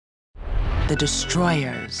The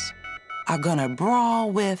destroyers are gonna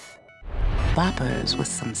brawl with boppers with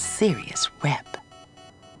some serious rep.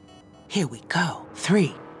 Here we go.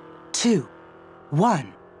 3, 2,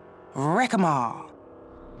 1. Wreck 'em all.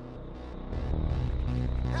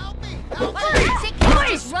 Help me!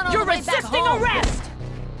 Police! You're resisting arrest!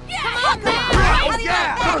 Come on, man! Oh,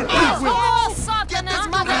 yeah! Get this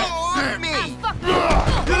mother off me!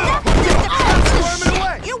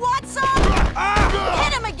 You want some?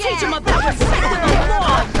 Hit him again! Teach him about respect in the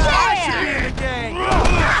law!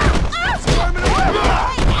 Squirming away!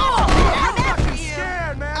 I'm fucking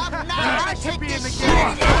scared, man! I'm not gonna take this shit!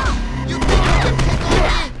 You think you can pick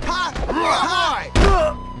on me? Hi!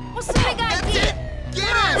 What's the big That's idea? it!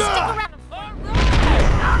 Get him! Stick around.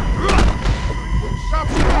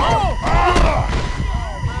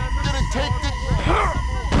 I'm gonna take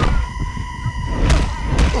this.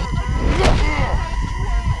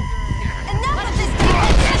 Enough of this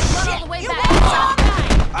shit! You want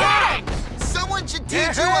some? Someone should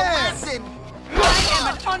teach you a lesson! I am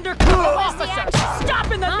an undercover officer!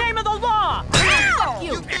 Stop in the name of the law! Fuck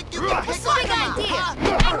You you! think you can pick What's the big on me? idea?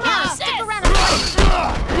 Stick around and fight!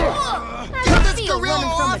 Get this feel gorilla running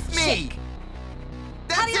from off a me! chick.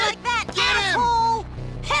 That's How do you it! like that, Get him! asshole?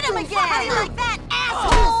 Hit him again! How do you like that,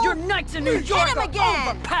 asshole? Your nights in New York him are again.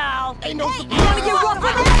 over, pal! Ain't no You wanna get rough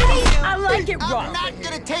with me? I like it I'm rough! not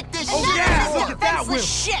gonna take this Oh, shit! yeah, anymore. look at that Defenseless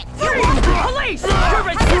shit! Police! You're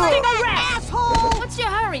resisting arrest! Asshole! What's your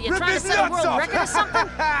hurry? You trying to set a world record or something?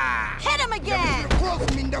 Hit him again!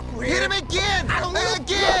 Hit him again!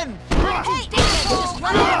 Again! Hey, just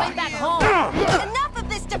run all the way back home! Enough of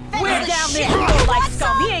this defenseless We're down shit! this road like Want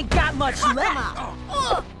scum. some? He ain't got much Fuck 'em left.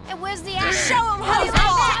 up. And where's the action? Show him how you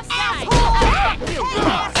walk, asshole! Hey,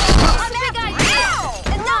 asshole! What's the big idea?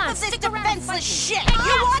 Enough of this defenseless shit!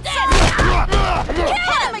 You want some? Hit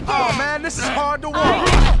him again! Oh man, this is hard to I walk.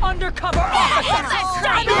 am an undercover officer.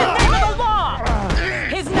 Stop in the name of the law.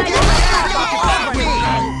 His name is off me.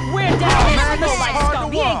 We're down man, this this road is like hard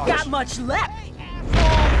scum. to He ain't watch. got much left.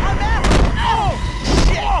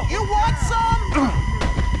 You want some?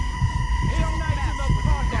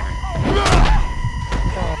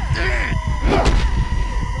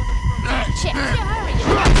 Check. Hurry. You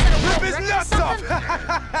trying to set a Rip world his record or nuts off.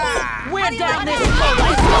 something? We're down this road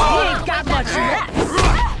like scum. He ain't got much left.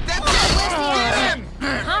 That's it! Get him!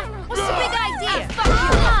 Huh? What's the big idea? Fuck you.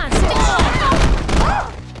 Come on, stick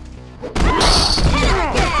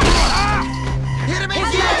Hit him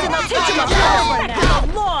Teach him again! a respect in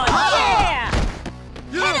the law. Yeah.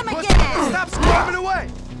 Hit him again! Stop squirming away.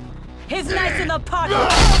 His nights in the park.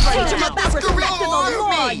 Teach him about this respect in the gorilla law.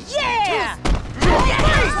 off me. Yeah.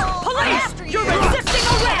 Police! You're resisting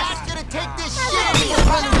I'm arrest. not gonna take this You're shit!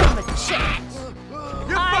 running from a chick.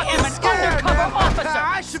 You're I am an fucking scared, undercover man. officer.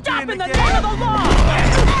 I should Stop be in in the the name of game. the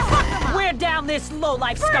law. We're down this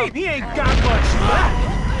low-life scum. He ain't got much left.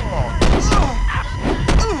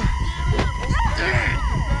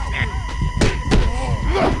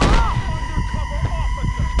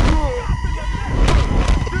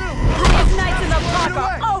 His nights in the park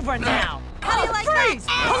are over now. How do you like Freeze!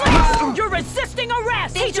 that? Police! You're resisting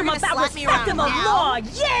arrest. Think Teach you're him gonna about slap me respect in the around now? law.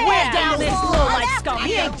 Yeah. We're down this low-life scum.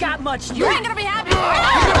 He ain't got much left. You ain't gonna be happy!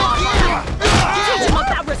 Teach him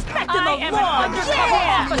about respect in the law.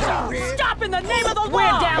 Yeah. Stop in the name of the law.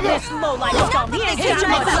 We're down this low-life scum. He ain't got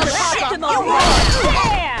much respect in the law.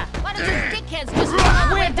 Yeah. Why don't those dickheads just run all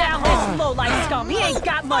the way We're back down home? this low-life scum. He ain't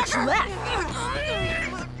got much left.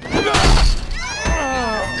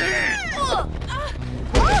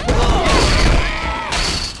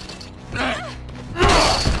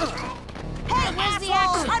 Hey, Where's the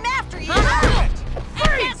asshole! action? I'm after you!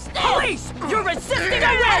 Freeze! Police! You're resisting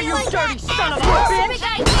arrest, you dirty son of a What's the bitch! big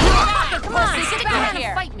idea? Come on, stick around here.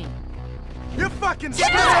 and fight me. You're fucking Get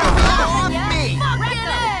scared. the hell off me!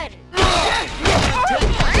 Record! Take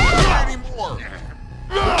this shit anymore!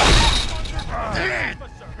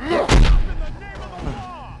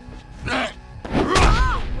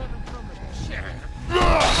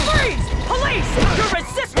 Freeze! Police! You're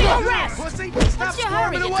resisting arrest! Pussy, stop What's your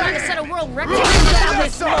hurry? squirming You trying to away. set a world record? Down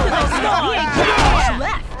this low-life scum. He ain't got much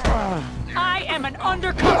left. I am an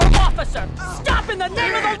undercover officer. Stop in the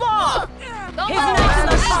name of the law! His nights in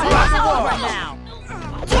the park are over now.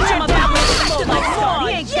 Teach him about respect in the law.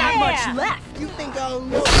 He ain't got much left. You think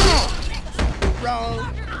I'm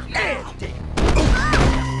wrong?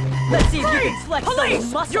 Let's see if you can flex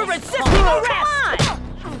those muscles. You're resisting arrest!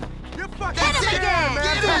 You're fucking Get him scared, again. man.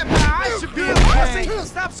 Get him. I should be in the pussy.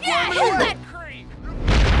 Stop squirming Hit away. that creep!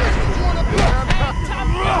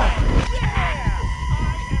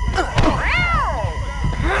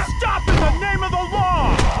 Stop in the name of the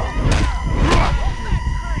law.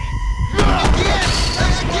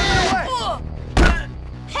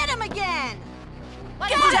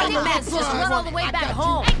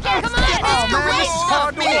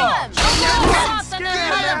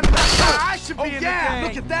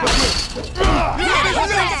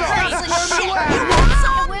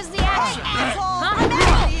 Where's the action? Huh?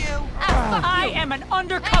 I am an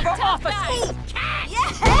undercover officer.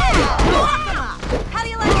 How do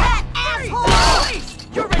you like that, asshole?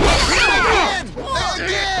 You're ridiculous. Again!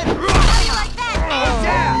 How do you like that?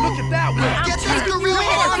 Yeah, look at that one. Get this gorilla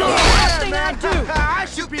That's the on last thing I do. I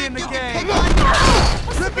should be in the game.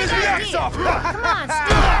 Rip his nuts off. Come on,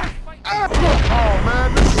 Steve. Oh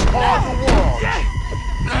man, this is hard to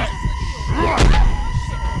watch.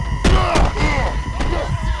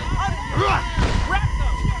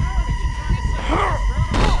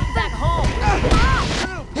 Back home.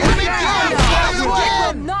 Here we It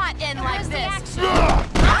will go! not end like this.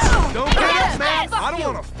 Don't get up, man. I don't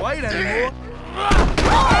want to fight anymore.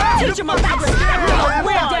 Teach him about respect.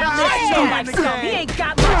 Wear down this show like some. He ain't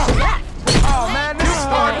got much left. Oh man, this is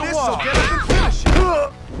hard to watch. Get up and finish it.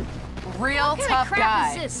 Real What kind tough of crap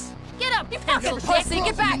guy. is this? Get up, you pencil Pussy,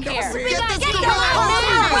 get back here. Get this Get gorilla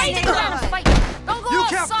on! Stick around and fight. Don't go You all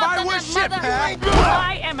can't soft fight on with that shit, mother. Pat.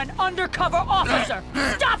 I am an undercover officer.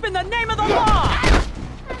 Stop in the name of the law.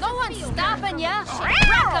 No one's stopping ya.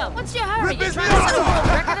 Recca, what's your hurry? Rip You his trying to nuts set a world off.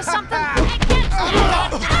 record or something? Hey, get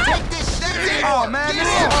Take this shit! Oh man, this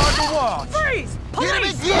is hard to watch. Freeze! Hit him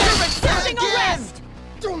Police! again! You're resisting Again! arrest!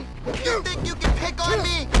 You think you can pick on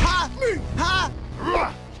me? Huh?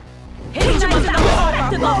 Huh? Teach him about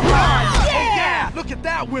respect in the law. Yeah, look at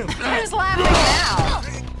that whip. Who's laughing now?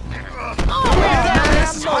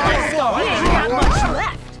 This is hard to He ain't watch. got much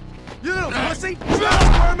left. You little pussy, stop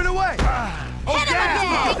squirming away. Oh hit him yeah,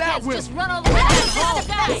 again. look at that Kids whip. just run all the way home.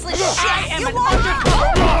 I am an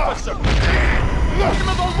undercover officer. Name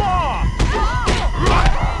of the law.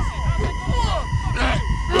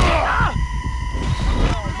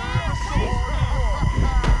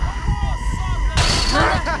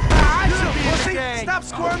 I should be pussy. Stop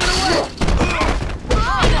squirming away.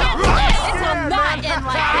 It will not Man, end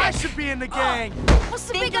like I this. should be in the gang. What's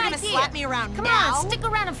the big idea? slap me around Come now? on, stick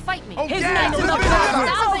around and fight me. Oh His yeah, night's in the rip his box. nuts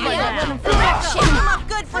It's off. over now. Shut him up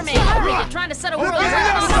good for me! What's your hurry? You're trying to set a world his record.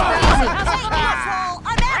 nuts off. Asshole!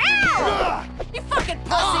 I'm after You fucking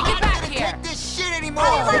pussy, get back here. Take this shit anymore!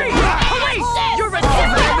 Police! You're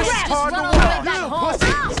resisting This is arrest. hard to run all the way watch. back You little home.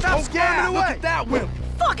 pussy, stop Oh, squirming away. Look at that whip.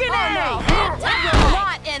 Fucking A! It will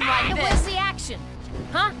not end like this. Where's the action?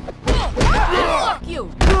 Huh? Fuck you.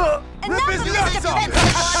 Rip his nuts off.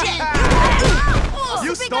 You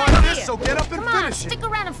What's the big started idea? this, so get up and Come on, finish it. stick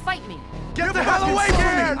around and fight me. Get the hell away from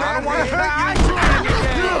me! I don't want to hurt you.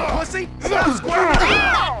 You little pussy, stop squirming away.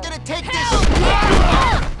 I'm gonna take this shit!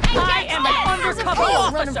 I am an undercover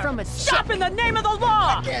Running officer. from a Stop in the name of the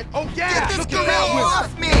law. Oh Get yeah, this look at gorilla that whip.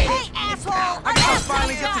 off me! Hey, asshole! I gotta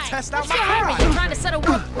finally get to test out What's my your hurry? karate. You're trying to set a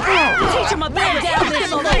world. Teach him about respect in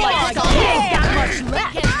the law. He ain't got much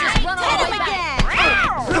left. Kids just run all the way back.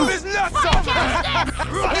 Rip his nuts off.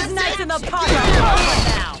 His night's in the pot. It's over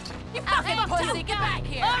now. You fucking pussy, get back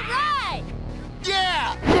here. All right.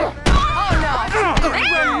 Yeah! Oh no.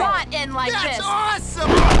 It will not end like That's this.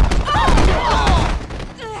 awesome!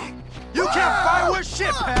 You can't fight with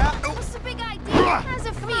shit, Pat. What's the big idea? How does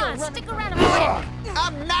it feel? Stick around and fight me.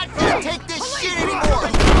 I'm not gonna take this shit anymore!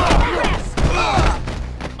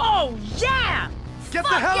 Oh, yeah! Get the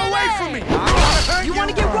hell away from me. I don't want to hurt you. You want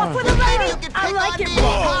to get rough with a lady? You can I pick like on it me,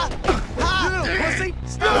 rough. huh? You little pussy,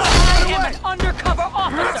 stop I squirming am away. an undercover What's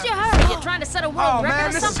officer. your hurry? You're trying to set a world Oh record man,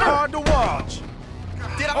 or this is something? hard to watch.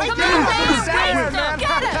 Did I Oh make yeah, that? look at that whip, man.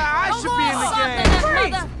 Get it. I Don't should go be all in the soft on game. that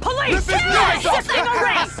Freeze! mother. Police! Rip his nuts off. Resisting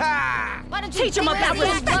arrest. Why don't you Teach him take about this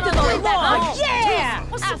respect run in all the way back law. home? Yeah!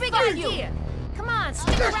 What's the big idea? Come on,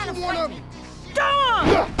 stick around and fight me. Go on!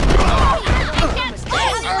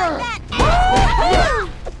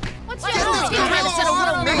 What's your hurry? You're trying to set a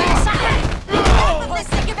world record or something?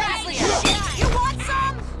 Listen, get back here! You want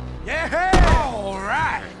some? Yeah, all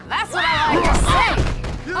right. That's what I like to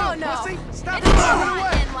say. You Oh little no. pussy, stop It will squirming not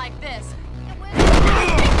away. end like this.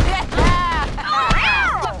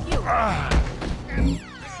 Fuck you.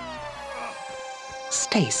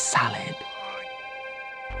 Stay solid.